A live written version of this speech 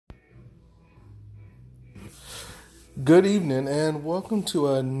Good evening and welcome to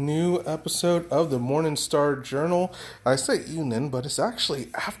a new episode of the Morning Star Journal. I say evening, but it's actually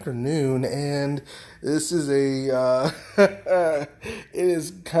afternoon, and this is it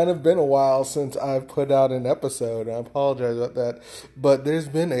has kind of been a while since I've put out an episode. I apologize about that, but there's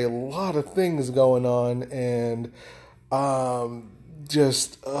been a lot of things going on, and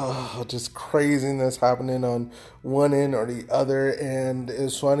just craziness happening on one end or the other. And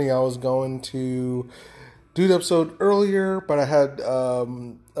it's funny, I was going to do the episode earlier, but I had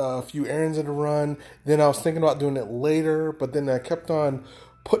a few errands to run. Then I was thinking about doing it later, but then I kept on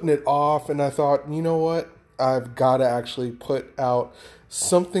putting it off, and I thought, you know what? I've got to actually put out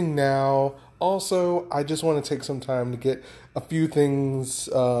something now. Also, I just want to take some time to get a few things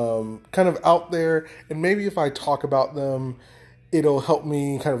kind of out there, and maybe if I talk about them, it'll help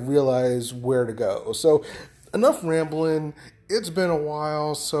me kind of realize where to go. So, enough rambling. It's been a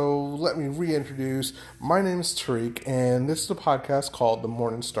while, so let me reintroduce. My name is Tariq, and this is a podcast called The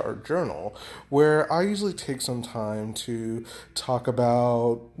Morning Star Journal, where I usually take some time to talk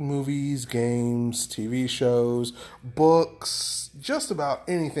about movies, games, TV shows, books, just about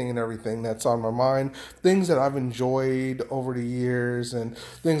anything and everything that's on my mind, things that I've enjoyed over the years, and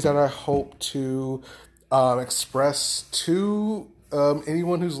things that I hope to express to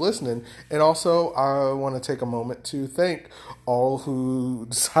anyone who's listening. And also, I want to take a moment to thank all who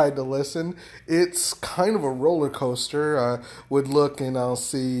decide to listen. It's kind of a roller coaster. I would look and I'll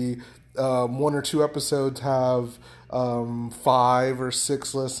see one or two episodes have 5 or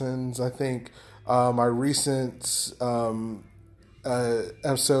 6 listens. I think my recent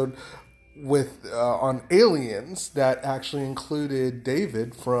episode with on aliens that actually included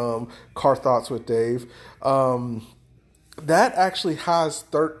David from Car Thoughts with Dave, that actually has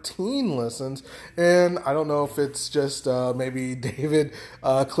 13 listens, and I don't know if it's just maybe David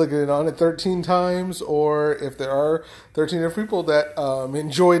clicking it on it 13 times, or if there are 13 other people that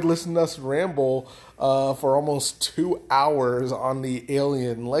enjoyed listening to us ramble for almost 2 hours on the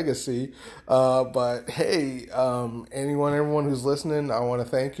Alien Legacy. But hey, everyone who's listening, I want to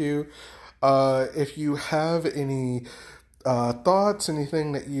thank you. If you have any thoughts,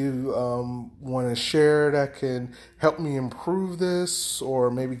 anything that you want to share that can help me improve this,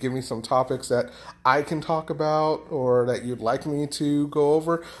 or maybe give me some topics that I can talk about or that you'd like me to go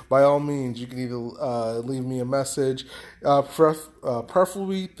over, by all means, you can either leave me a message,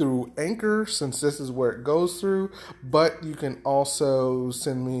 preferably through Anchor, since this is where it goes through, but you can also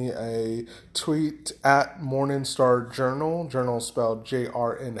send me a tweet at Morning Star Journal, journal spelled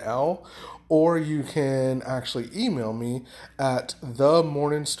JRNL, or you can actually email me at the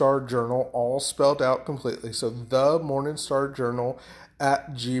Morning Star Journal, all spelled out completely. So the Morning Star Journal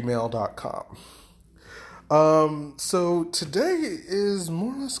at gmail.com. So today is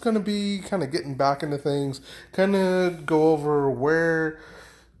more or less going to be kind of getting back into things, kind of go over where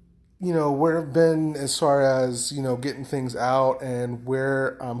I've been as far as, getting things out and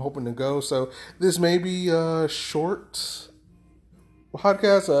where I'm hoping to go. So this may be a short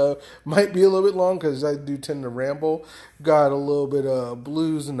podcast, might be a little bit long because I do tend to ramble. Got a little bit of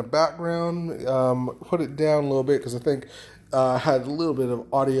blues in the background. Put it down a little bit because I think I had a little bit of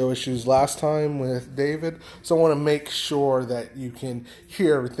audio issues last time with David. So I want to make sure that you can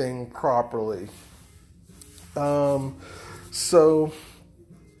hear everything properly. So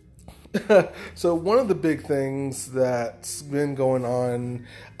one of the big things that's been going on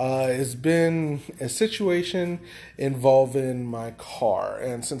has been a situation involving my car.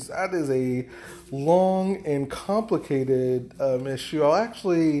 And since that is a long and complicated issue, I'll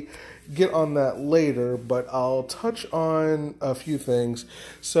actually get on that later, but I'll touch on a few things.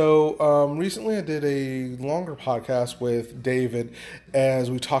 So recently I did a longer podcast with David as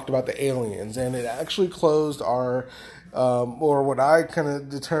we talked about the aliens, and it actually closed our or what I kind of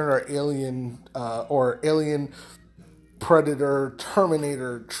determined our Alien Predator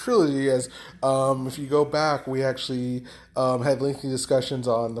Terminator trilogy as, if you go back, we actually had lengthy discussions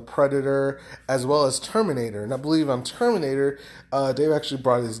on the Predator as well as Terminator. And I believe on Terminator, Dave actually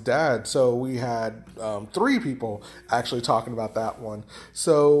brought his dad. So we had 3 people actually talking about that one.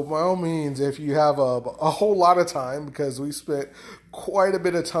 So by all means, if you have a whole lot of time, because we spent quite a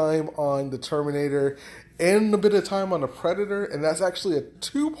bit of time on the Terminator and a bit of time on the Predator, and that's actually a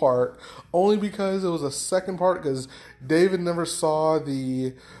 2-part, only because it was a second part because David never saw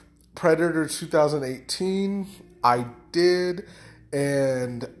the Predator 2018. I did,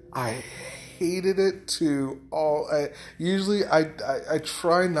 and I hated it to all. Usually I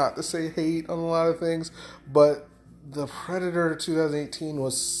try not to say hate on a lot of things, but the Predator 2018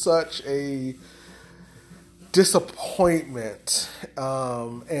 was such a disappointment.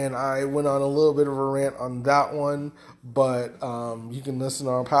 And I went on a little bit of a rant on that one, but you can listen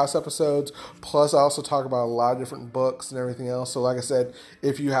to our past episodes. Plus, I also talk about a lot of different books and everything else. So like I said,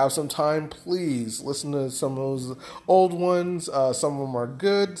 if you have some time, please listen to some of those old ones. Some of them are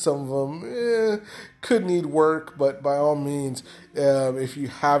good. Some of them could need work, but by all means, if you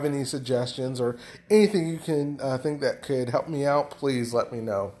have any suggestions or anything you can think that could help me out, please let me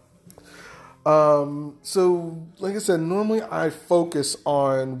know. So like I said, normally I focus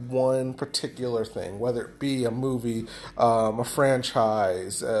on one particular thing, whether it be a movie, a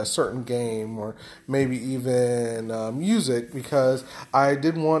franchise, a certain game, or maybe even music, because I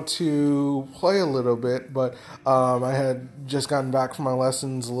did want to play a little bit, but I had just gotten back from my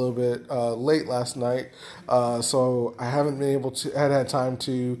lessons a little bit late last night, so I haven't been able to, had time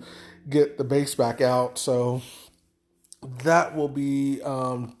to get the bass back out, so that will be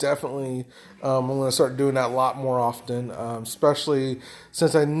definitely, I'm going to start doing that a lot more often, especially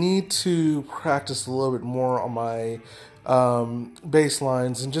since I need to practice a little bit more on my bass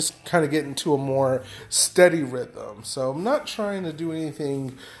lines and just kind of get into a more steady rhythm. So I'm not trying to do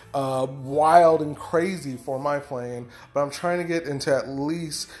anything wild and crazy for my playing, but I'm trying to get into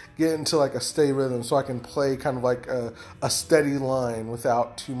like a steady rhythm so I can play kind of like a steady line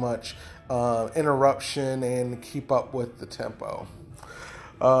without too much interruption and keep up with the tempo.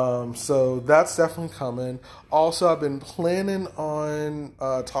 So that's definitely coming. Also, I've been planning on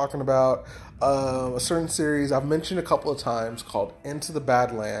talking about a certain series I've mentioned a couple of times called Into the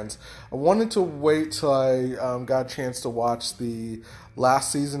Badlands. I wanted to wait till I got a chance to watch the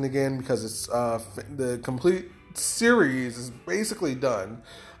last season again because it's the complete series is basically done.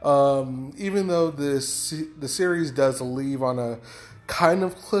 Even though the series does leave on a kind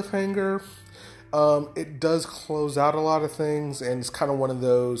of cliffhanger, it does close out a lot of things, and it's kind of one of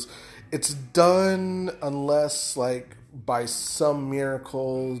those, it's done unless like by some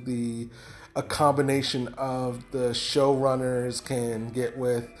miracle a combination of the showrunners can get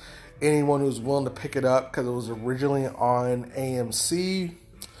with anyone who's willing to pick it up, because it was originally on AMC,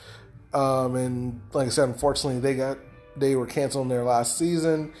 and like I said, unfortunately they were canceling their last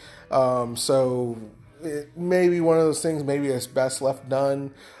season, so it may be one of those things, maybe it's best left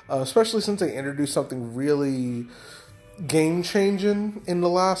done, especially since they introduced something really game-changing in the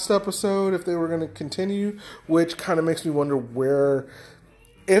last episode, if they were going to continue, which kind of makes me wonder where,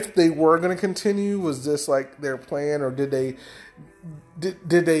 if they were going to continue, was this like their plan, or did they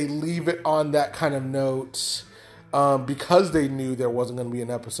leave it on that kind of note because they knew there wasn't going to be an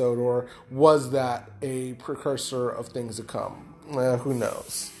episode, or was that a precursor of things to come? Who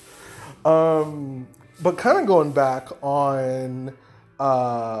knows? But kind of going back on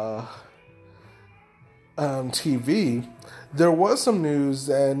TV, there was some news,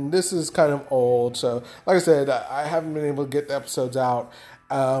 and this is kind of old. So, like I said, I haven't been able to get the episodes out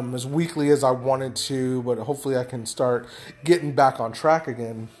as weekly as I wanted to, but hopefully I can start getting back on track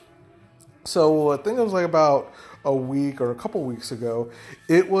again. So I think it was like about a week or a couple weeks ago,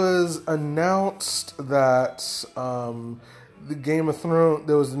 it was announced that the Game of Thrones,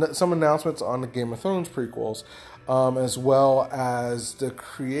 there was some announcements on the Game of Thrones prequels, as well as the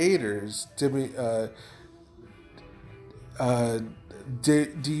creators, D.B.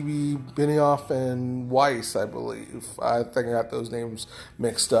 Benioff and Weiss, I believe. I think I got those names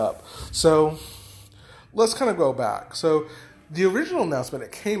mixed up. So let's kind of go back. So the original announcement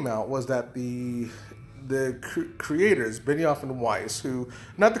that came out was that the creators, Benioff and Weiss, the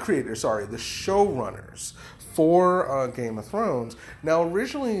showrunners for Game of Thrones. Now,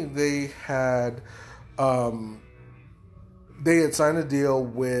 originally they had signed a deal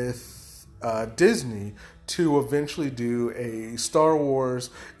with Disney to eventually do a Star Wars.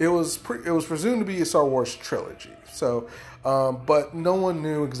 It was presumed to be a Star Wars trilogy. So, but no one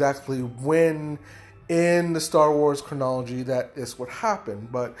knew exactly when in the Star Wars chronology that this would happen.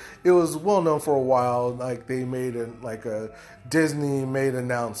 But it was well known for a while. Like Disney made an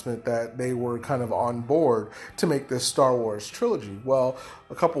announcement that they were kind of on board to make this Star Wars trilogy. Well,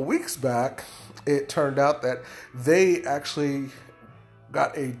 a couple weeks back, it turned out that they actually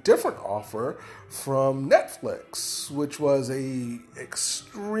got a different offer from Netflix, which was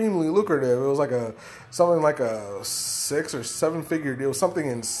extremely lucrative. It was like something like a 6 or 7 figure deal, something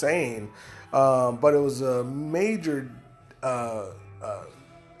insane. But it was a major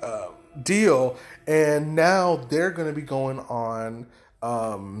deal, and now they're going to be going on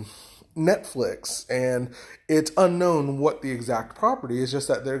Netflix, and it's unknown what the exact property is, just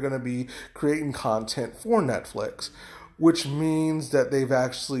that they're going to be creating content for Netflix, which means that they've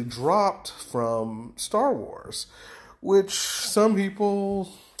actually dropped from Star Wars, which some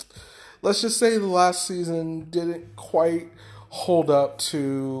people, let's just say the last season didn't quite hold up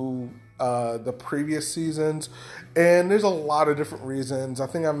to the previous seasons. And there's a lot of different reasons. I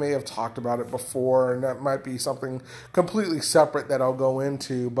think I may have talked about it before, and that might be something completely separate that I'll go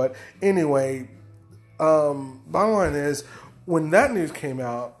into. But anyway, bottom line is, when that news came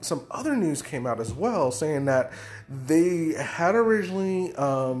out, some other news came out as well, saying that they had originally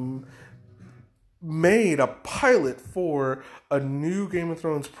made a pilot for a new Game of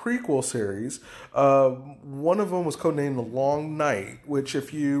Thrones prequel series. One of them was codenamed The Long Night, which,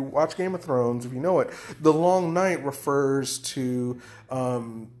 if you watch Game of Thrones, if you know it, The Long Night refers to,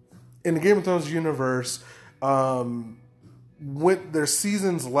 in the Game of Thrones universe, when their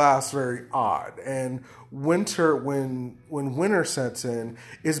seasons last very odd, and winter, when winter sets in,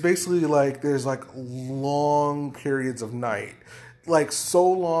 is basically like there's like long periods of night, like so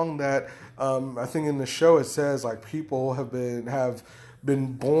long that I think in the show it says like people have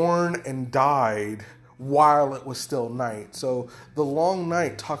been born and died while it was still night. So The Long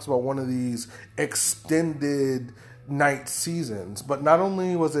Night talks about one of these extended night seasons. But not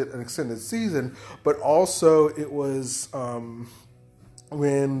only was it an extended season, but also it was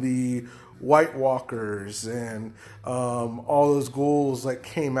when the White Walkers and all those ghouls like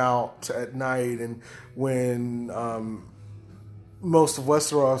came out at night, and when most of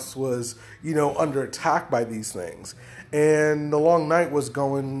Westeros was, under attack by these things. And The Long Night was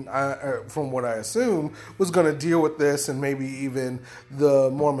going, from what I assume, was going to deal with this and maybe even the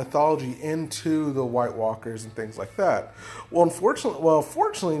more mythology into the White Walkers and things like that. Fortunately,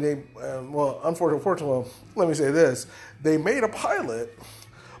 let me say this. They made a pilot,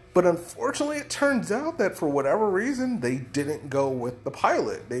 but unfortunately it turns out that for whatever reason, they didn't go with the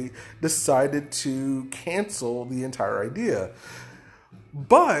pilot. They decided to cancel the entire idea.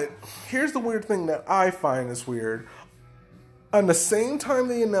 But here's the weird thing that I find is weird. On the same time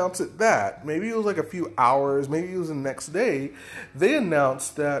they announced that, maybe it was like a few hours, maybe it was the next day, they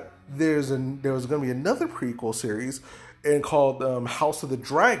announced that there was going to be another prequel series and called House of the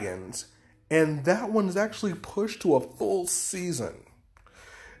Dragons, and that one's actually pushed to a full season.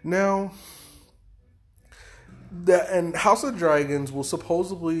 Now, House of the Dragons will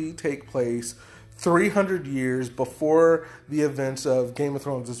supposedly take place 300 years before the events of Game of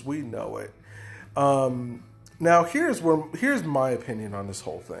Thrones as we know it. Now, here's my opinion on this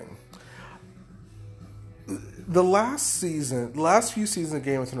whole thing. The last few seasons of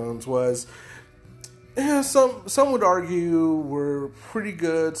Game of Thrones was, some would argue were pretty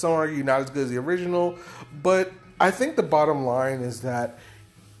good. Some argue not as good as the original. But I think the bottom line is that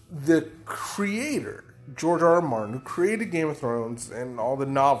the creator, George R. R. Martin, who created Game of Thrones and all the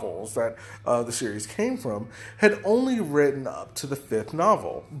novels that the series came from, had only written up to the 5th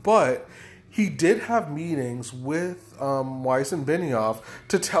novel. But he did have meetings with Weiss and Benioff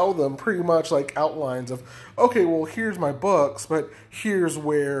to tell them pretty much like outlines of, okay, well, here's my books, but here's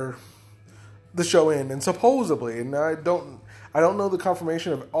where the show ends. And supposedly, and I don't know the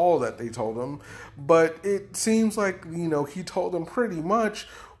confirmation of all that they told him, but it seems like, he told them pretty much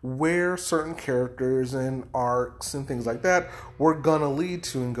where certain characters and arcs and things like that were gonna lead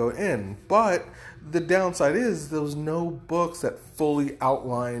to and go in. But the downside is there was no books that fully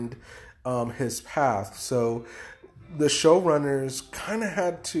outlined his path. So the showrunners kind of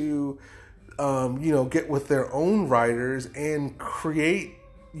had to, get with their own writers and create,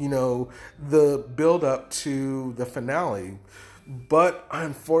 the build up to the finale. But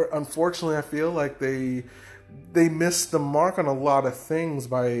unfortunately, I feel like they missed the mark on a lot of things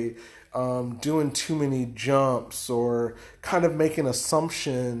by doing too many jumps or kind of making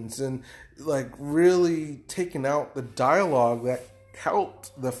assumptions and like really taking out the dialogue that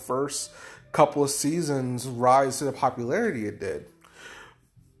helped the first couple of seasons rise to the popularity it did.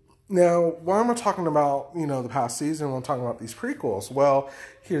 Now, why am I talking about, the past season when I'm talking about these prequels? Well,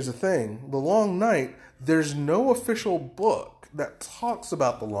 here's the thing. The Long Night, there's no official book that talks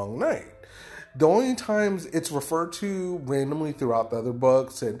about The Long Night. The only times it's referred to randomly throughout the other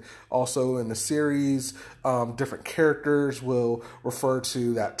books and also in the series, different characters will refer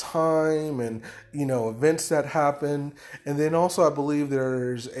to that time and, events that happen. And then also I believe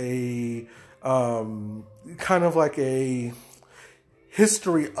there's a kind of like a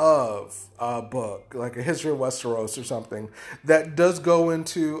history of a book, like a history of Westeros or something, that does go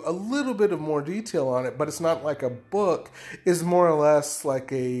into a little bit of more detail on it, but it's not like a book. It's more or less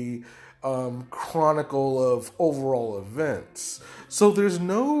like a chronicle of overall events. So there's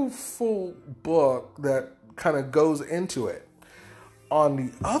no full book that kind of goes into it. On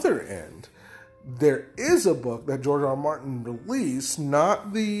the other end, There is a book that George R. R. Martin released,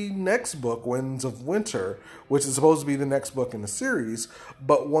 not the next book, Winds of Winter, which is supposed to be the next book in the series,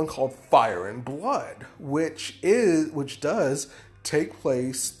 but one called Fire and Blood, which does take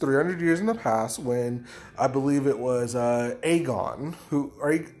place 300 years in the past when I believe it was Aegon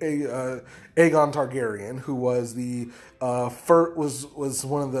Targaryen, who was the was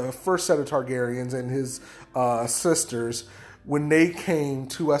one of the first set of Targaryens, and his sisters, when they came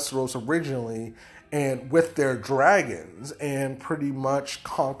to Westeros originally and with their dragons and pretty much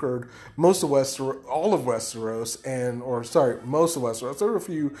conquered most of Westeros, most of Westeros. There were a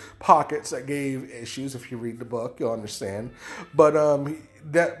few pockets that gave issues. If you read the book, you'll understand. But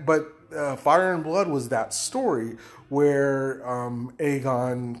Fire and Blood was that story where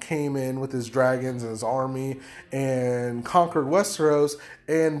Aegon came in with his dragons and his army and conquered Westeros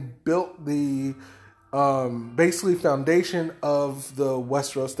and built the basically foundation of the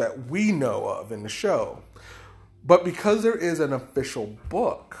Westeros that we know of in the show. But because there is an official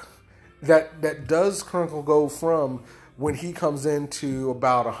book that does go from when he comes into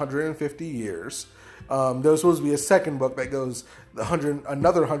about 150 years, there's supposed to be a second book that goes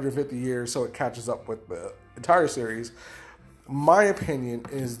another 150 years, so it catches up with the entire series. My opinion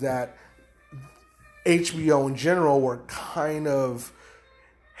is that HBO in general were kind of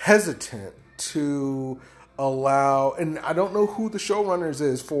hesitant to allow, and I don't know who the showrunners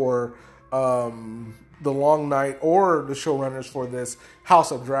is for The Long Night or the showrunners for this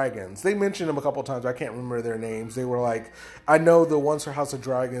House of Dragons. They mentioned them a couple times. I can't remember their names. They were like, I know the ones for House of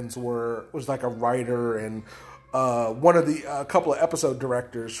Dragons was like a writer and one of the a couple of episode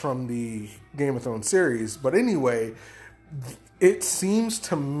directors from the Game of Thrones series. But anyway, it seems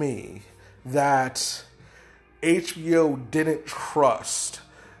to me that HBO didn't trust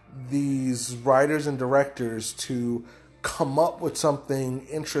these writers and directors to come up with something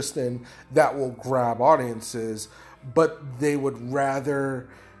interesting that will grab audiences, but they would rather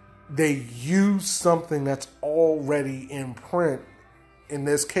they use something that's already in print, in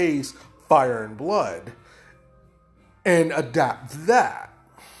this case, Fire and Blood, and adapt that.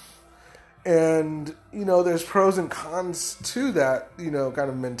 And, there's pros and cons to that, kind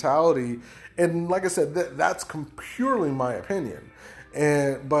of mentality. And like I said, that's purely my opinion.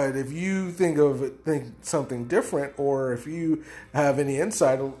 But if you think something different, or if you have any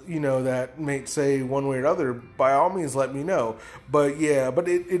insight, that may say one way or other, by all means, let me know. But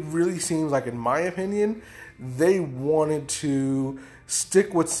it really seems like, in my opinion, they wanted to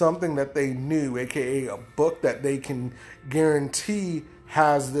stick with something that they knew, aka a book that they can guarantee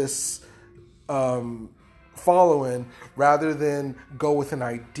has this following, rather than go with an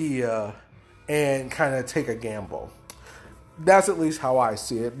idea and kind of take a gamble. That's at least how I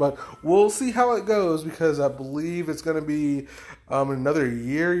see it, but we'll see how it goes, because I believe it's going to be another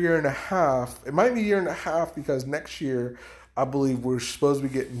year and a half. It might be a year and a half, because next year I believe we're supposed to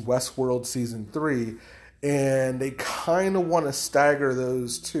be getting Westworld Season 3, and they kind of want to stagger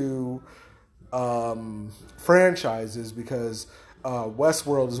those two franchises, because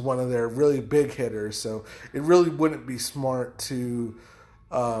Westworld is one of their really big hitters, so it really wouldn't be smart to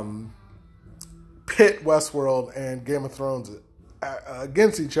pit Westworld and Game of Thrones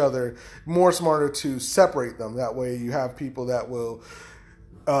against each other. More smarter to separate them. That way you have people that will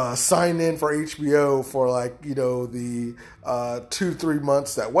sign in for HBO for the 2-3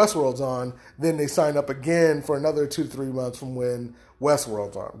 months that Westworld's on. Then they sign up again for another 2-3 months from when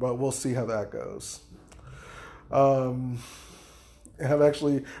Westworld's on. But we'll see how that goes. I have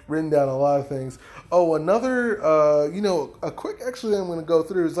actually written down a lot of things. Oh, another, a quick, actually, I'm going to go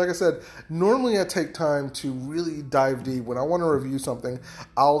through is, like I said, normally I take time to really dive deep. When I want to review something,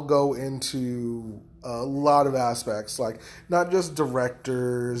 I'll go into a lot of aspects, like not just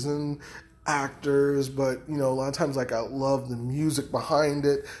directors and actors, but, a lot of times, I love the music behind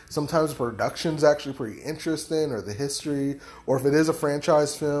it. Sometimes the production's actually pretty interesting, or the history, or if it is a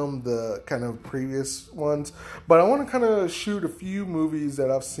franchise film, the kind of previous ones. But I want to kind of shoot a few movies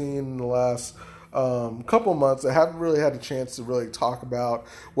that I've seen in the last couple months. I haven't really had a chance to really talk about.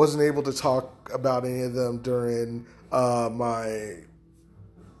 Wasn't able to talk about any of them during my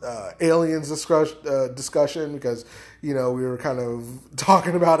aliens discussion, because we were kind of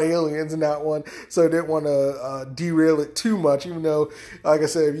talking about aliens in that one, so I didn't want to derail it too much, even though, like I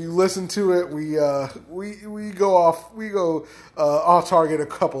said, if you listen to it, we go off target a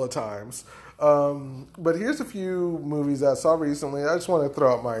couple of times. But here's a few movies that I saw recently. I just want to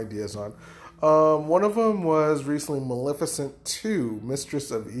throw out my ideas on. One of them was recently Maleficent 2,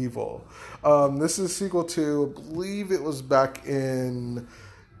 Mistress of Evil. This is a sequel to, I believe it was back in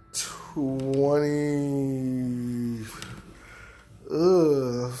 2015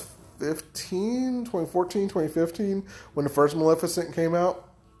 2014, 2015, when the first Maleficent came out,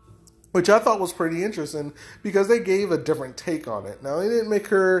 which I thought was pretty interesting because they gave a different take on it. Now, they didn't make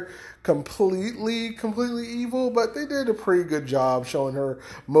her completely evil, but they did a pretty good job showing her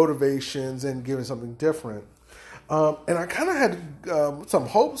motivations and giving something different. And I kind of had some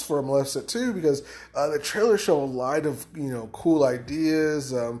hopes for Maleficent too, because the trailer showed a lot of cool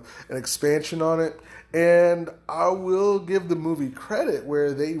ideas, an expansion on it, and I will give the movie credit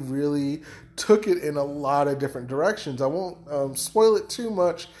where they really took it in a lot of different directions. I won't spoil it too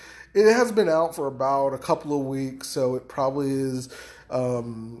much. It has been out for about a couple of weeks, so it probably is.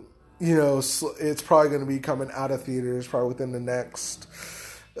 It's probably going to be coming out of theaters probably within the next.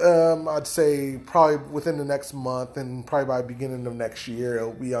 I'd say probably within the next month, and probably by the beginning of next year,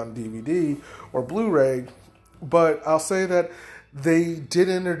 it'll be on DVD or Blu-ray. But I'll say that they did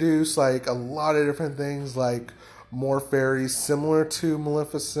introduce like a lot of different things, like more fairies similar to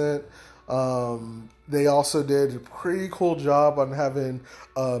Maleficent. They also did a pretty cool job on having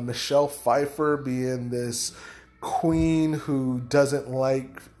Michelle Pfeiffer being this queen who doesn't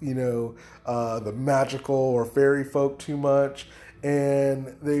like the magical or fairy folk too much.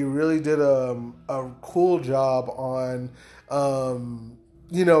 And they really did a cool job on,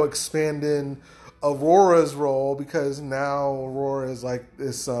 expanding Aurora's role, because now Aurora is like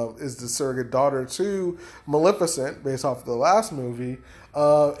is the surrogate daughter to Maleficent based off of the last movie,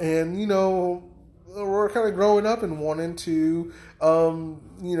 and Aurora kind of growing up and wanting to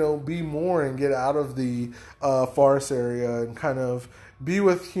be more and get out of the forest area and kind of be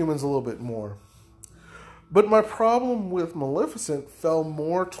with humans a little bit more. But my problem with Maleficent fell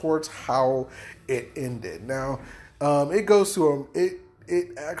more towards how it ended. Now, it goes to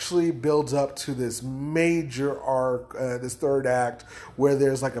it actually builds up to this major arc, this third act, where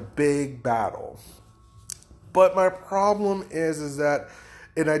there's like a big battle. But my problem is that,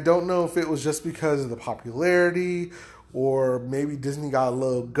 and I don't know if it was just because of the popularity, or maybe Disney got a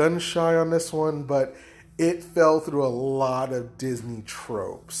little gun shy on this one, but it fell through a lot of Disney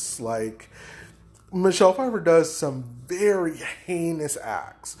tropes. Like, Michelle Pfeiffer does some very heinous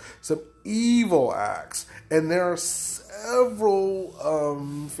acts, some evil acts, and there are several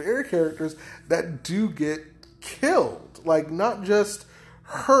fairy characters that do get killed. Like, not just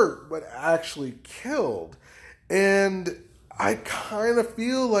hurt, but actually killed. And I kind of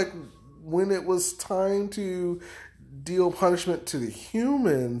feel like when it was time to deal punishment to the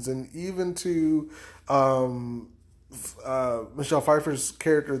humans, and even to Michelle Pfeiffer's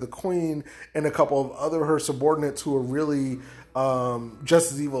character, the Queen, and a couple of other her subordinates who are really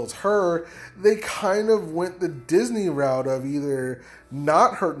just as evil as her, they kind of went the Disney route of either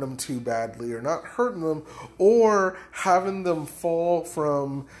not hurting them too badly or not hurting them, or having them fall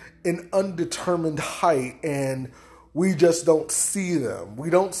from an undetermined height and we just don't see them. We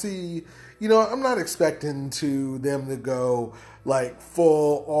don't see, I'm not expecting them to go like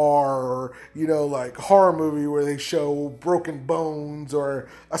full R, or, like horror movie where they show broken bones or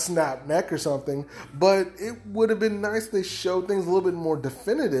a snapped neck or something. But it would have been nice if they showed things a little bit more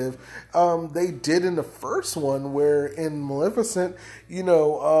definitive. They did in the first one, where in Maleficent,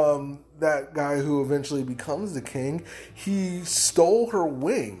 that guy who eventually becomes the king, he stole her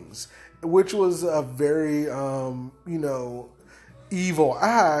wings, which was a very, evil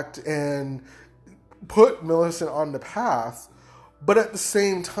act, and put Maleficent on the path. But at the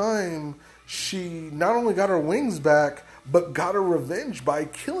same time, she not only got her wings back, but got her revenge by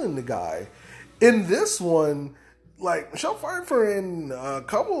killing the guy. In this one, like, Michelle Pfeiffer and a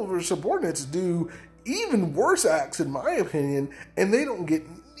couple of her subordinates do even worse acts, in my opinion, and they don't get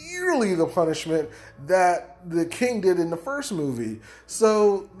nearly the punishment that the king did in the first movie.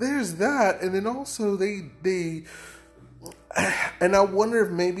 So there's that, and then also they and I wonder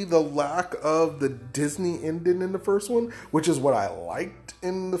if maybe the lack of the Disney ending in the first one, which is what I liked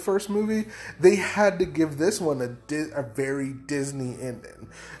in the first movie, they had to give this one a very Disney ending,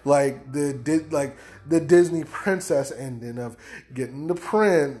 like the Disney princess ending of getting the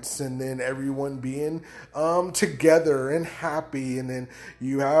prince, and then everyone being together and happy, and then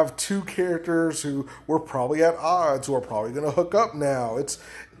you have two characters who were probably at odds, who are probably going to hook up now. It's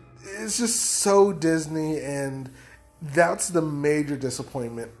just so Disney, and that's the major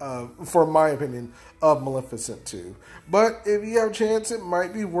disappointment, for my opinion, of Maleficent 2. But if you have a chance, it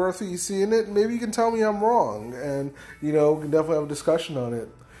might be worth you seeing it. Maybe you can tell me I'm wrong, and, we can definitely have a discussion on it.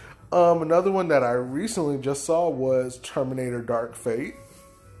 Another one that I recently just saw was Terminator Dark Fate,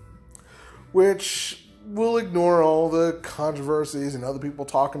 which we'll ignore all the controversies and other people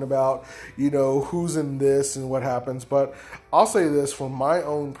talking about, who's in this and what happens. But I'll say this, from my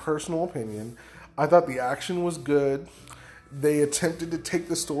own personal opinion, I thought the action was good. they attempted to take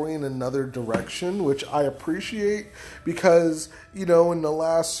the story in another direction, which I appreciate because, in the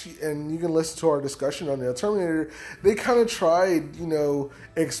last, and you can listen to our discussion on the Terminator, they kind of tried,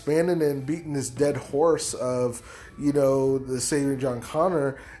 expanding and beating this dead horse of, the Savior John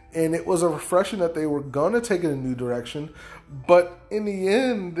Connor. And it was a refreshing that they were going to take it in a new direction. But in the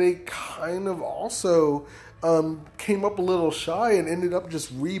end, they kind of also came up a little shy and ended up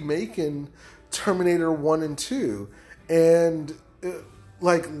just remaking Terminator 1 and 2. And,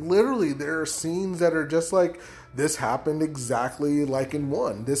 literally, there are scenes that are just like, this happened exactly like in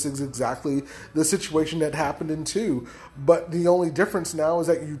 1. This is exactly the situation that happened in 2. But the only difference now is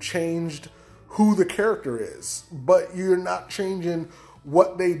that you changed who the character is. But you're not changing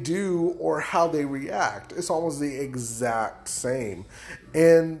what they do or how they react. It's almost the exact same.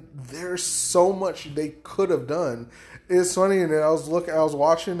 And there's so much they could have done. It's funny, and I was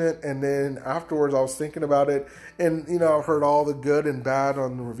watching it, and then afterwards I was thinking about it, and I've heard all the good and bad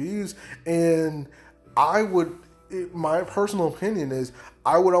on the reviews, and my personal opinion is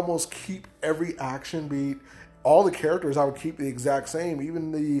I would almost keep every action beat, all the characters I would keep the exact same,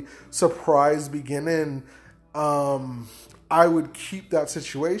 even the surprise beginning. I would keep that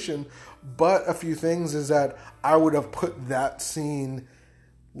situation, but a few things is that I would have put that scene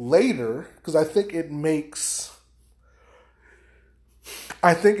later because I think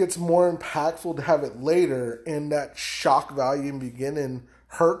it's more impactful to have it later, and that shock value in beginning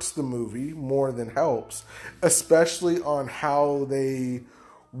hurts the movie more than helps, especially on how they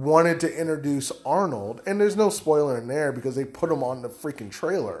wanted to introduce Arnold. And there's no spoiler in there because they put him on the freaking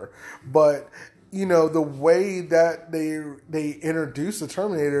trailer, but the way that they introduced the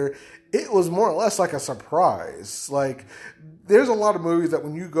Terminator, it was more or less like a surprise. Like, there's a lot of movies that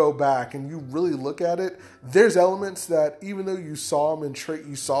when you go back and you really look at it, there's elements that even though you saw them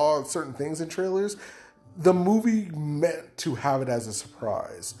you saw certain things in trailers, the movie meant to have it as a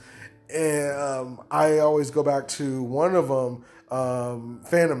surprise. And I always go back to one of them,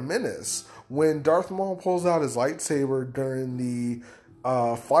 Phantom Menace, when Darth Maul pulls out his lightsaber during the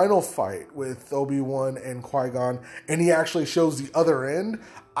final fight with Obi-Wan and Qui-Gon, and he actually shows the other end.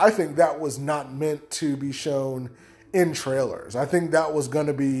 I think that was not meant to be shown in trailers. I think that was going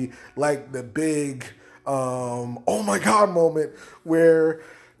to be like the big, oh my God moment where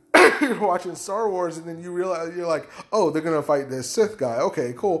you're watching Star Wars and then you realize, you're like, oh, they're going to fight this Sith guy.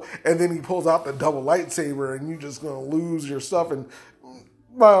 Okay, cool. And then he pulls out the double lightsaber and you're just going to lose your stuff. And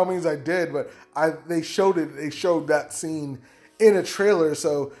by all means I did, but they showed that scene in a trailer,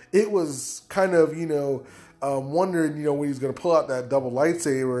 so it was kind of, wondering, when he's going to pull out that double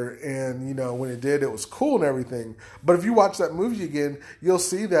lightsaber, and, when it did, it was cool and everything. But if you watch that movie again, you'll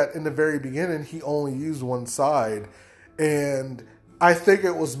see that in the very beginning, he only used one side, and I think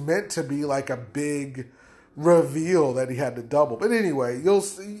it was meant to be like a big reveal that he had to double. But anyway, you'll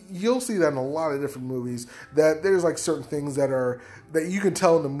see that in a lot of different movies, that there's like certain things that you can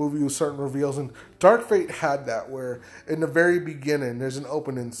tell in the movie with certain reveals. And Dark Fate had that, where in the very beginning there's an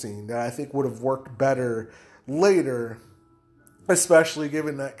opening scene that I think would have worked better later, especially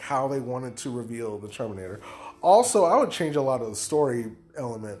given that how they wanted to reveal the Terminator. Also, I would change a lot of the story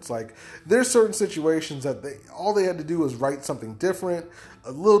elements. Like, there's certain situations that all they had to do was write something different,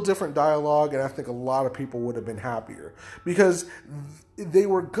 a little different dialogue, and I think a lot of people would have been happier because they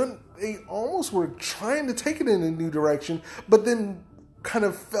almost were trying to take it in a new direction, but then kind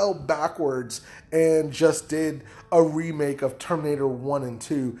of fell backwards and just did a remake of Terminator 1 and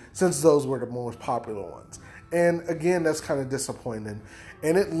 2, since those were the most popular ones. And again, that's kind of disappointing.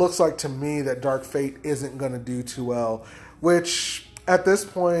 And it looks like to me that Dark Fate isn't going to do too well, which at this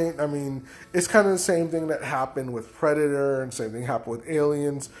point, I mean, it's kind of the same thing that happened with Predator and same thing happened with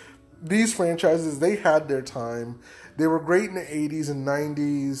Aliens. These franchises, they had their time. They were great in the 80s and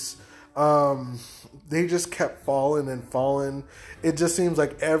 90s. They just kept falling and falling. It just seems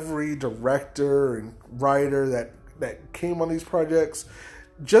like every director and writer that came on these projects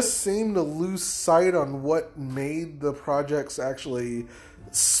just seemed to lose sight on what made the projects actually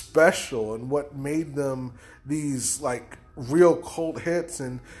special and what made them these like real cult hits,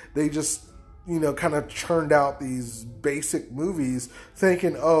 and they just kind of churned out these basic movies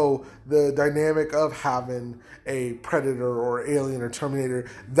thinking, oh, the dynamic of having a Predator or Alien or Terminator,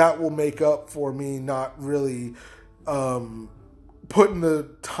 that will make up for me not really putting the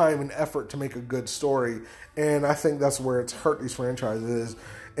time and effort to make a good story. And I think that's where it's hurt these franchises.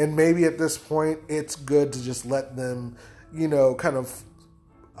 And maybe at this point, it's good to just let them, kind of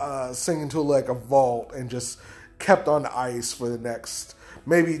sink into like a vault and just kept on ice for the next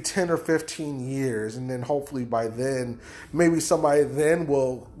maybe 10 or 15 years. And then hopefully by then, maybe somebody then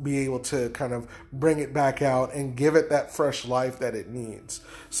will be able to kind of bring it back out and give it that fresh life that it needs.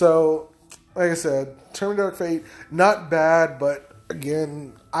 So, like I said, Terminator Dark Fate, not bad, but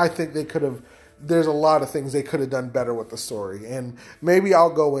again, I think they could have, there's a lot of things they could have done better with the story. And maybe I'll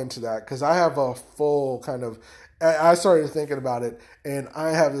go into that because I have a full kind of, I started thinking about it and I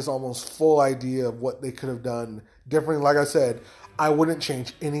have this almost full idea of what they could have done differently. Like I said, I wouldn't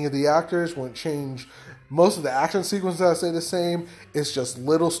change any of the actors, wouldn't change most of the action sequences. I say the same. It's just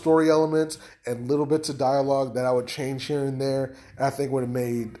little story elements and little bits of dialogue that I would change here and there. And I think would have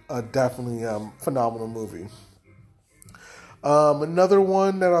made a definitely phenomenal movie. Another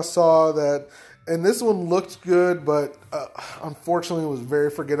one that I saw that, and this one looked good, but unfortunately was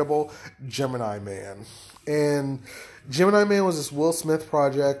very forgettable, Gemini Man. And Gemini Man was this Will Smith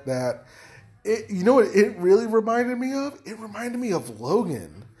project that, you know what it really reminded me of? It reminded me of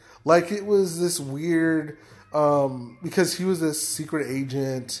Logan. Like, it was this weird, because he was this secret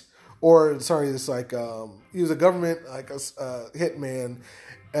agent, or, sorry, this, like, he was a government, like, a hitman,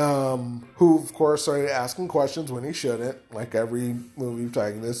 who, of course, started asking questions when he shouldn't, like every movie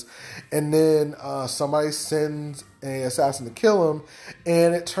protagonist. And then somebody sends an assassin to kill him,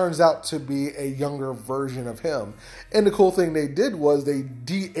 and it turns out to be a younger version of him. And the cool thing they did was they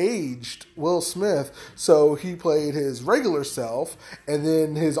de-aged Will Smith, so he played his regular self, and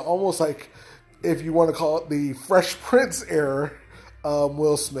then his almost like, if you want to call it the Fresh Prince era,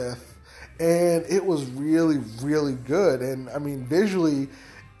 Will Smith. And it was really, really good. And, I mean, visually,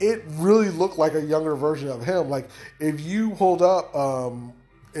 it really looked like a younger version of him. Like, if you hold up,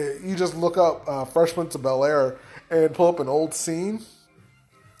 you just look up Fresh Prince of Bel-Air and pull up an old scene,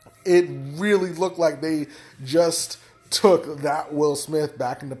 it really looked like they just took that Will Smith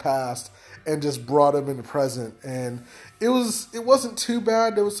back in the past and just brought him in the present. And it wasn't too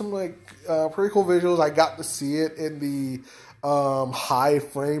bad. There was some, like, pretty cool visuals. I got to see it in the high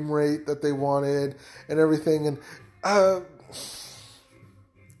frame rate that they wanted and everything. And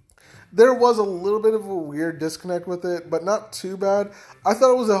there was a little bit of a weird disconnect with it, but not too bad. I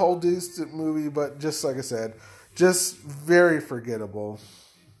thought it was a whole decent movie, but just like I said, just very forgettable.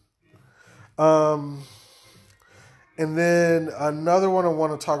 And then another one I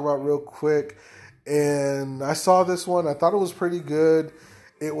want to talk about real quick, and I saw this one. I thought it was pretty good.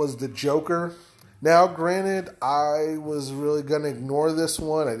 It was The Joker. Now, granted, I was really going to ignore this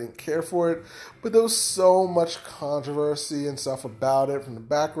one. I didn't care for it. But there was so much controversy and stuff about it from the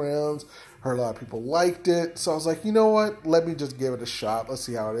backgrounds. Heard a lot of people liked it. So I was like, you know what? Let me just give it a shot. Let's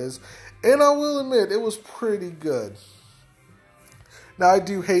see how it is. And I will admit, it was pretty good. Now, I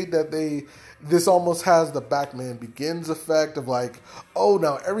do hate that this almost has the Batman Begins effect of like, oh,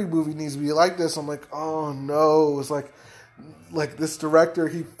 now every movie needs to be like this. I'm like, oh, no. It's like this director,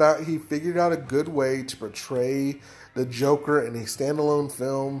 he figured out a good way to portray the Joker in a standalone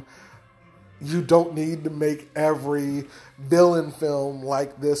film. You don't need to make every villain film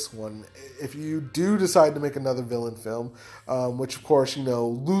like this one. If you do decide to make another villain film, which of course, you know,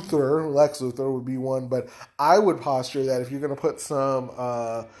 Lex Luthor would be one, but I would posture that if you're going to put some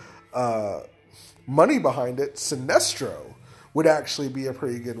money behind it, Sinestro would actually be a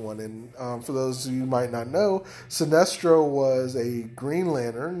pretty good one. And for those of you who might not know, Sinestro was a Green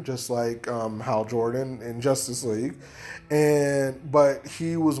Lantern, just like Hal Jordan in Justice League. But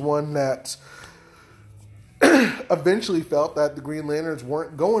he was one that eventually felt that the Green Lanterns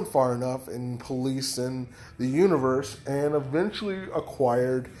weren't going far enough in policing the universe, and eventually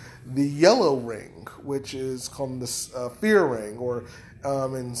acquired the Yellow Ring, which is called the Fear Ring, or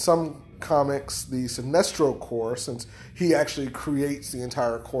in some comics, the Sinestro Corps, since he actually creates the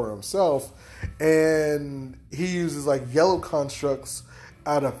entire Corps himself, and he uses like yellow constructs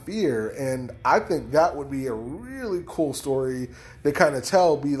out of fear. And I think that would be a really cool story to kind of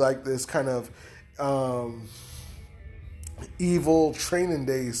tell, be like this kind of evil Training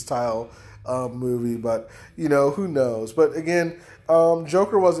Day style movie, but you know, who knows. But again,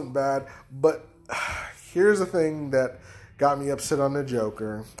 Joker wasn't bad, but here's the thing that got me upset on the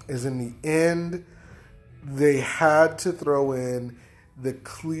Joker is in the end, they had to throw in the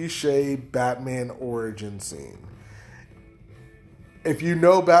cliche Batman origin scene. If you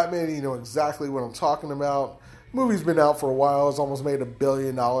know Batman, you know exactly what I'm talking about. Movie's been out for a while. It's almost made $1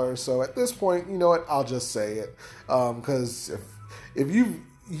 billion. So at this point, you know what? I'll just say it. Because if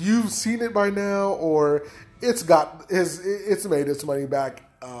you've seen it by now, or it's made its money back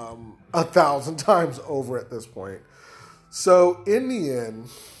 1,000 times over at this point. So in the end,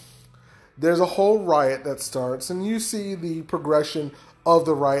 there's a whole riot that starts, and you see the progression of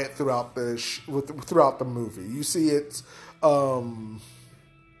the riot throughout the movie. You see it's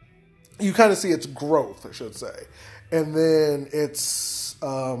you kind of see its growth, I should say, and then it's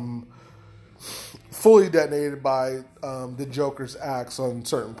fully detonated by the Joker's acts on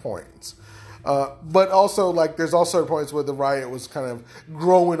certain points. But also, like, there's also points where the riot was kind of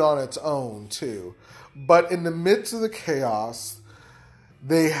growing on its own too. But in the midst of the chaos,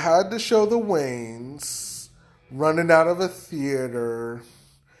 they had to show the Waynes running out of a theater,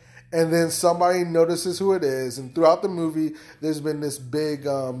 and then somebody notices who it is. And throughout the movie, there's been this big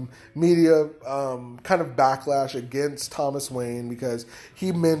media kind of backlash against Thomas Wayne because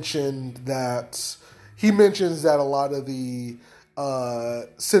he mentions that a lot of the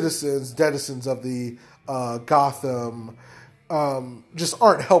denizens of the Gotham just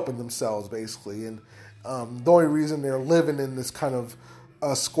aren't helping themselves, basically. And the only reason they're living in this kind of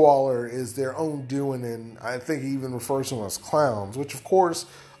squalor is their own doing, and I think he even refers to them as clowns, which of course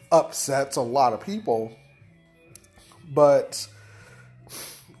upsets a lot of people. But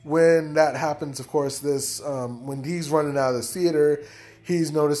when that happens, of course, this when he's running out of the theater,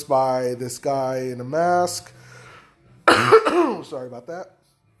 he's noticed by this guy in a mask. Sorry about that.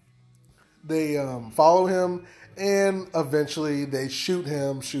 They follow him, and eventually they shoot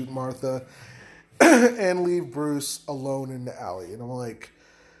Martha, and leave Bruce alone in the alley. And I'm like,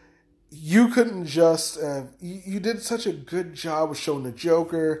 you couldn't just... you did such a good job of showing the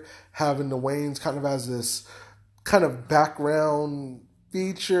Joker, having the Waynes kind of as this kind of background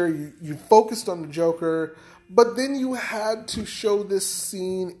feature. You focused on the Joker, but then you had to show this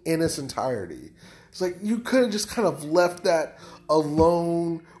scene in its entirety. It's like, you could have just kind of left that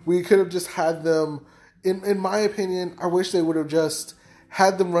alone. We could have just had them... In my opinion, I wish they would have just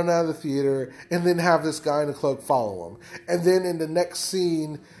had them run out of the theater and then have this guy in a cloak follow him. And then in the next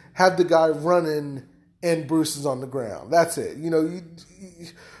scene, have the guy running and Bruce is on the ground. That's it.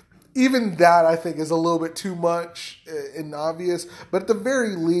 Even that, I think, is a little bit too much and obvious. But at the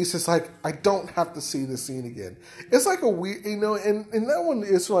very least, it's like, I don't have to see this scene again. It's like a weird, and that one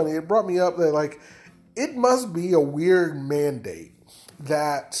is funny. It brought me up that, like, it must be a weird mandate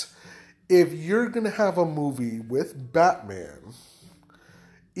that if you're going to have a movie with Batman,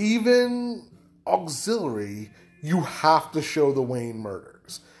 even auxiliary, you have to show the Wayne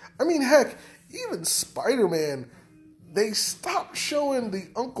murders. I mean, heck, even Spider-Man, they stopped showing the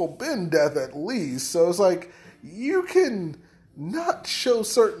Uncle Ben death at least. So it's like, you can not show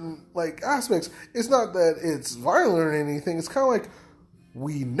certain, like, aspects. It's not that it's violent or anything. It's kind of like,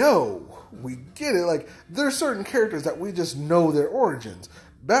 we get it. Like, there's certain characters that we just know their origins.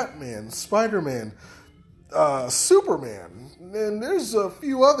 Batman, Spider-Man, Superman, and there's a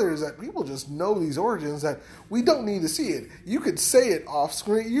few others that people just know these origins that we don't need to see it. You could say it off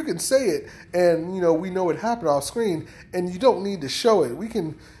screen, you can say it, and we know it happened off screen, and you don't need to show it. We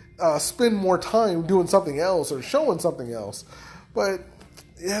can spend more time doing something else or showing something else. But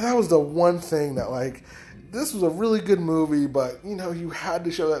yeah, that was the one thing that, like, this was a really good movie, but you had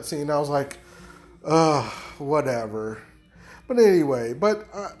to show that scene. I was like, whatever. But anyway, but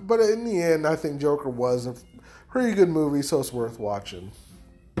in the end, I think Joker was a pretty good movie, so it's worth watching.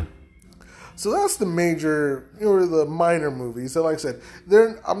 So that's the major, or the minor movies. So like I said,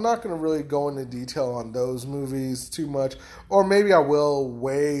 I'm not going to really go into detail on those movies too much, or maybe I will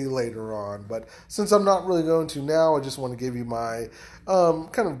way later on. But since I'm not really going to now, I just want to give you my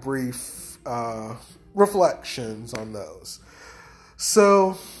kind of brief reflections on those.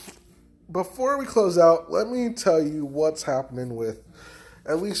 So before we close out, let me tell you what's happening with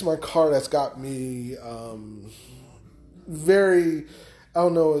at least my car that's got me very, I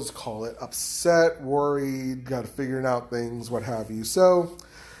don't know what to call it, upset, worried, got to figuring out things, what have you. So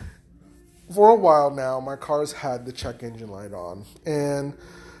for a while now, my car's had the check engine light on, and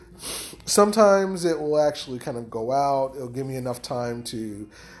sometimes it will actually kind of go out. It'll give me enough time to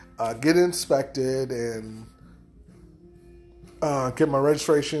get inspected and get my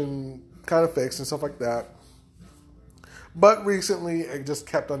registration kind of fixed and stuff like that. But recently, it just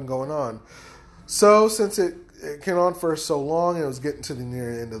kept on going on. So since it came on for so long and it was getting to the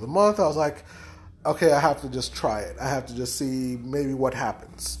near end of the month, I was like, okay, I have to just try it. I have to just see maybe what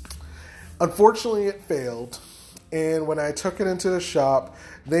happens. Unfortunately, it failed. And when I took it into the shop,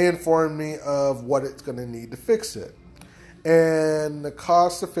 they informed me of what it's going to need to fix it. And the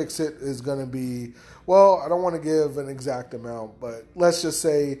cost to fix it is going to be, well, I don't want to give an exact amount, but let's just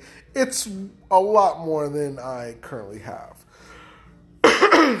say it's a lot more than I currently have.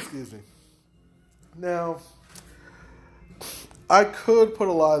 Excuse me. Now, I could put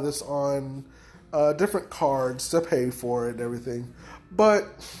a lot of this on different cards to pay for it and everything, but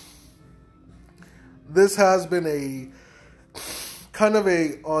this has been a kind of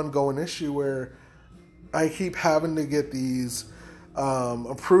a ongoing issue where I keep having to get these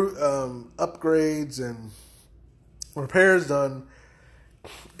upgrades and repairs done,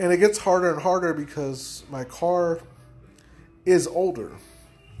 and it gets harder and harder because my car is older.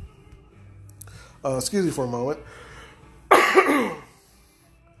 Excuse me for a moment.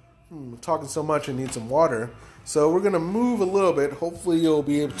 I'm talking so much, I need some water. So we're going to move a little bit. Hopefully you'll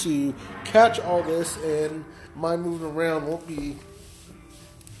be able to catch all this and my moving around won't be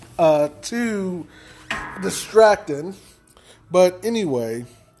too distracting. But anyway,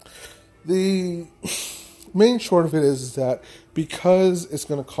 the main short of it is that because it's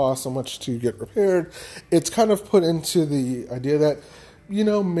going to cost so much to get repaired, it's kind of put into the idea that,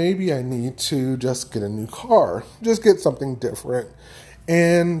 maybe I need to just get a new car, just get something different.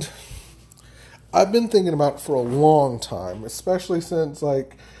 And I've been thinking about it for a long time, especially since,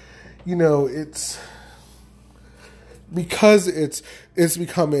 it's because it's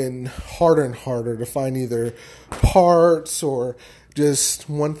becoming harder and harder to find either parts or just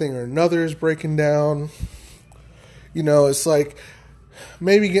one thing or another is breaking down. It's like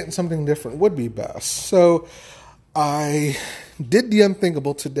maybe getting something different would be best. So I did the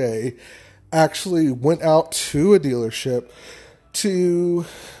unthinkable today. Actually went out to a dealership to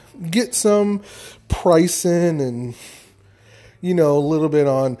get some pricing and, a little bit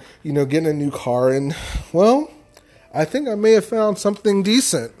on, getting a new car. And, well, I think I may have found something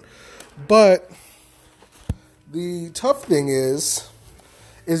decent. But the tough thing is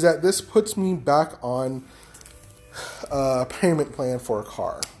that this puts me back on a payment plan for a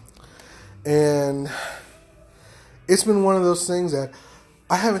car. And it's been one of those things that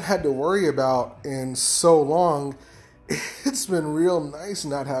I haven't had to worry about in so long. It's been real nice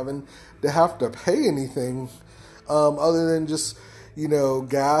not having to have to pay anything other than just,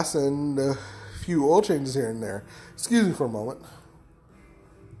 gas and a few oil changes here and there. Excuse me for a moment.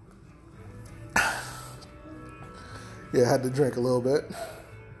 Yeah, I had to drink a little bit.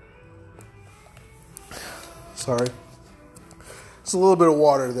 Sorry. It's a little bit of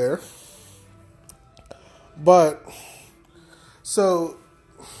water there. But, so,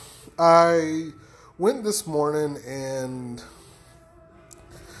 I went this morning and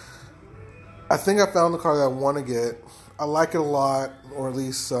I think I found the car that I want to get. I like it a lot, or at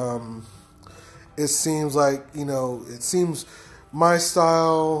least it seems like, it seems my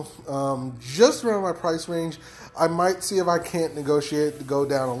style, just around my price range. I might see if I can't negotiate to go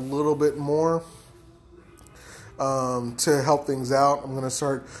down a little bit more to help things out. I'm going to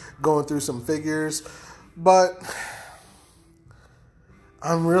start going through some figures, but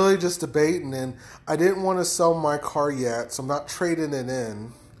I'm really just debating, and I didn't want to sell my car yet, so I'm not trading it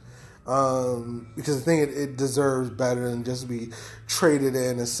in. Because I think it deserves better than just be traded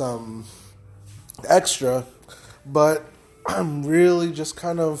in as some extra. But I'm really just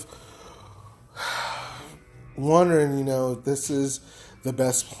kind of wondering, if this is the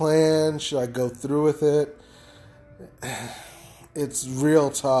best plan. Should I go through with it? It's real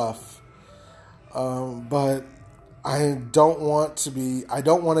tough. But I don't want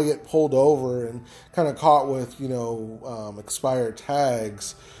to get pulled over and kind of caught with, expired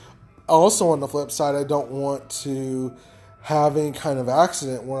tags. Also, on the flip side, I don't want to have any kind of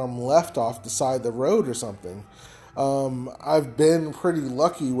accident where I'm left off the side of the road or something. I've been pretty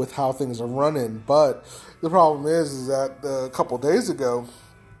lucky with how things are running, but the problem is that a couple days ago,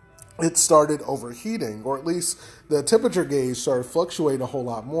 it started overheating, or at least the temperature gauge started fluctuating a whole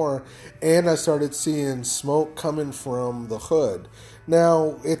lot more, and I started seeing smoke coming from the hood.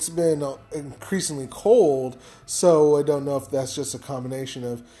 Now, it's been increasingly cold, so I don't know if that's just a combination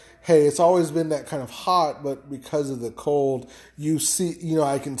of, hey, it's always been that kind of hot, but because of the cold,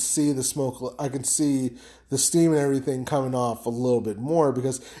 I can see the smoke, I can see the steam and everything coming off a little bit more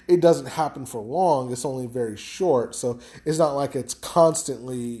because it doesn't happen for long. It's only very short. So it's not like it's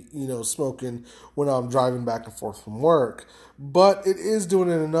constantly, smoking when I'm driving back and forth from work, but it is doing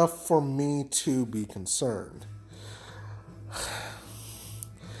it enough for me to be concerned.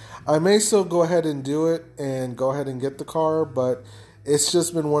 I may still go ahead and do it and go ahead and get the car, but it's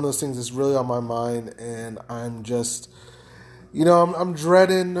just been one of those things that's really on my mind, and I'm just, I'm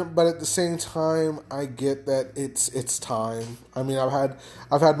dreading, but at the same time, I get that it's time. I mean,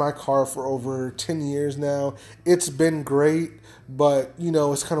 I've had my car for over 10 years now. It's been great, but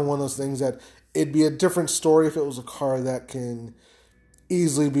it's kind of one of those things that it'd be a different story if it was a car that can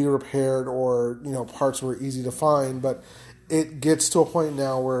easily be repaired or parts were easy to find. But it gets to a point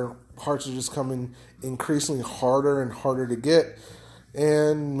now where parts are just coming increasingly harder and harder to get.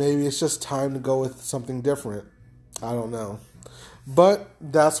 And maybe it's just time to go with something different. I don't know. But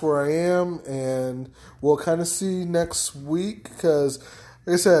that's where I am, and we'll kind of see next week because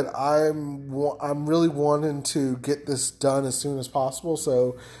like I said, I'm really wanting to get this done as soon as possible.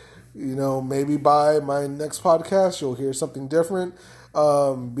 So, maybe by my next podcast, you'll hear something different.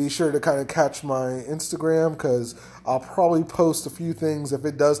 Be sure to kind of catch my Instagram because I'll probably post a few things. If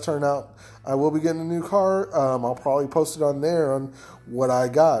it does turn out I will be getting a new car, I'll probably post it on there on what I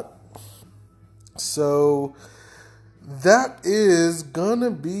got. So that is gonna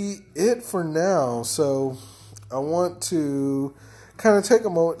be it for now. So I want to kind of take a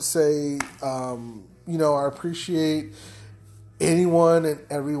moment to say, I appreciate anyone and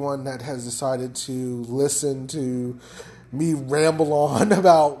everyone that has decided to listen to me ramble on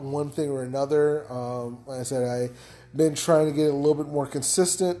about one thing or another. Like I said, I've been trying to get a little bit more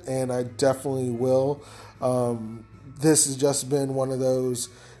consistent, and I definitely will. This has just been one of those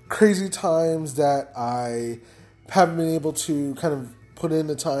crazy times that I haven't been able to kind of put in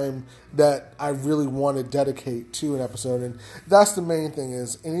the time that I really want to dedicate to an episode. And that's the main thing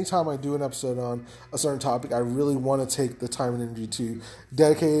is anytime I do an episode on a certain topic, I really want to take the time and energy to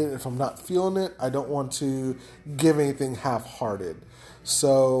dedicate it. If I'm not feeling it, I don't want to give anything half-hearted.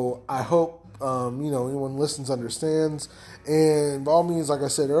 So I hope, anyone listens understands. And by all means, like I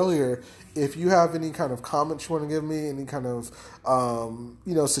said earlier, if you have any kind of comments you want to give me, any kind of,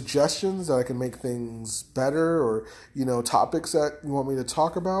 suggestions that I can make things better or, topics that you want me to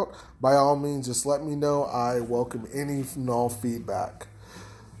talk about, by all means, just let me know. I welcome any and all feedback.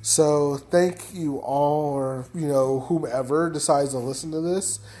 So thank you all, or, whomever decides to listen to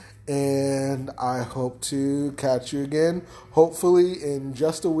this. And I hope to catch you again, hopefully in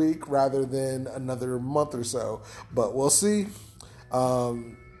just a week rather than another month or so. But we'll see.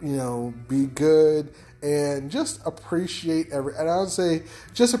 Be good and just appreciate and I would say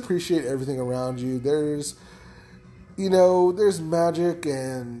just appreciate everything around you. There's magic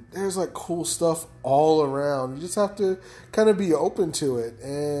and there's like cool stuff all around. You just have to kind of be open to it.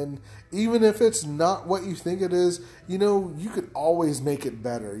 And even if it's not what you think it is, you could always make it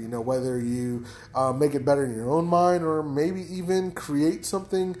better. Whether you make it better in your own mind or maybe even create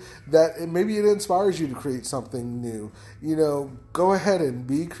something maybe it inspires you to create something new. Go ahead and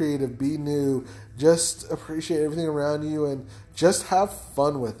be creative, be new. Just appreciate everything around you and just have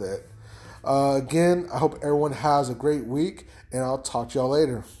fun with it. Again, I hope everyone has a great week, and I'll talk to y'all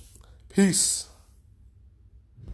later. Peace.